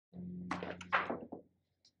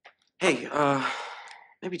Hey,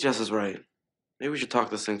 maybe Jess is right. Maybe we should talk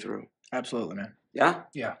this thing through. Absolutely, man. Yeah?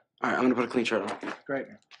 Yeah. All right, I'm gonna put a clean shirt on. Great,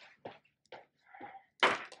 man.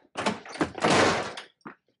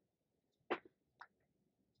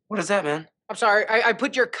 What is that, man? I'm sorry, I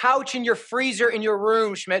put your couch and your freezer in your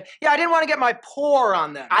room, Schmidt. Yeah, I didn't want to get my pour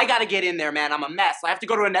on them. I gotta get in there, man. I'm a mess. I have to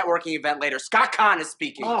go to a networking event later. Scott Kahn is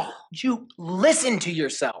speaking. Oh, you listen to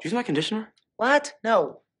yourself. Did you use my conditioner? What?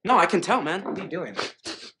 No. No, I can tell, man. What are you doing?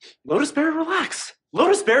 Lotus Berry, relax.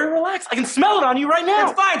 Lotus Berry, relax. I can smell it on you right now.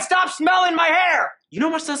 That's fine. Stop smelling my hair. You know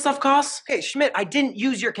how much that stuff costs? Okay, Schmidt, I didn't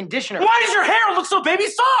use your conditioner. Why does your hair look so baby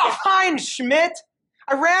soft? Fine, Schmidt.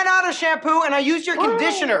 I ran out of shampoo and I used your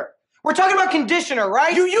conditioner. We're talking about conditioner,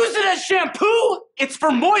 right? You use it as shampoo? It's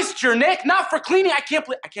for moisture, Nick, not for cleaning. I can't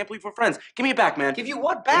believe we're friends. Give me it back, man. Give you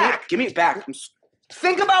what back? Give me it back.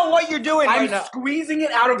 Think about what you're doing right now. I'm squeezing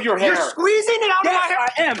it out of your hair. You're squeezing it out of my hair?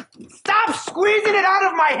 Yes, I am. Stop squeezing it out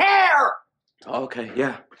of my hair! Oh, okay,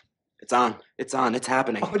 yeah. It's on. It's on. It's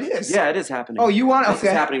happening. Oh, it is? Yeah, it is happening. Oh, you want... This Okay.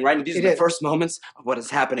 is happening right now. These are the first moments of what is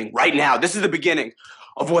happening right now. This is the beginning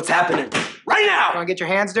of what's happening right now. Want to get your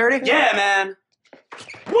hands dirty? Yeah, man.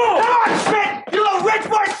 Whoa! Come on, Schmidt! You little rich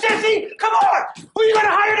boy sissy! Come on! Who are you gonna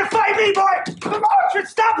hire to fight me, boy? Come on, Schmidt!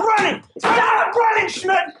 Stop running! Stop running,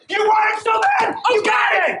 Schmidt! You want it so bad! You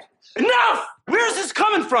got it! Enough! Where's this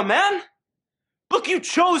coming from, man? Look, you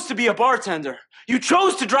chose to be a bartender. You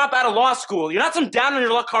chose to drop out of law school. You're not some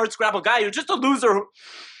down-on-your-luck hardscrabble guy. You're just a loser who...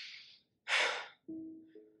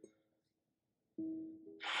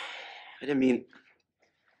 I didn't mean...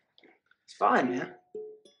 It's fine, man.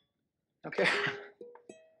 Okay.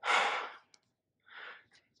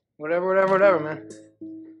 Whatever, man.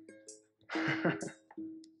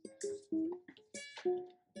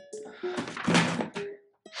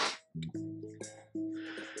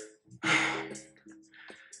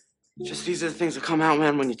 Just these are the things that come out,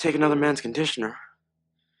 man, when you take another man's conditioner.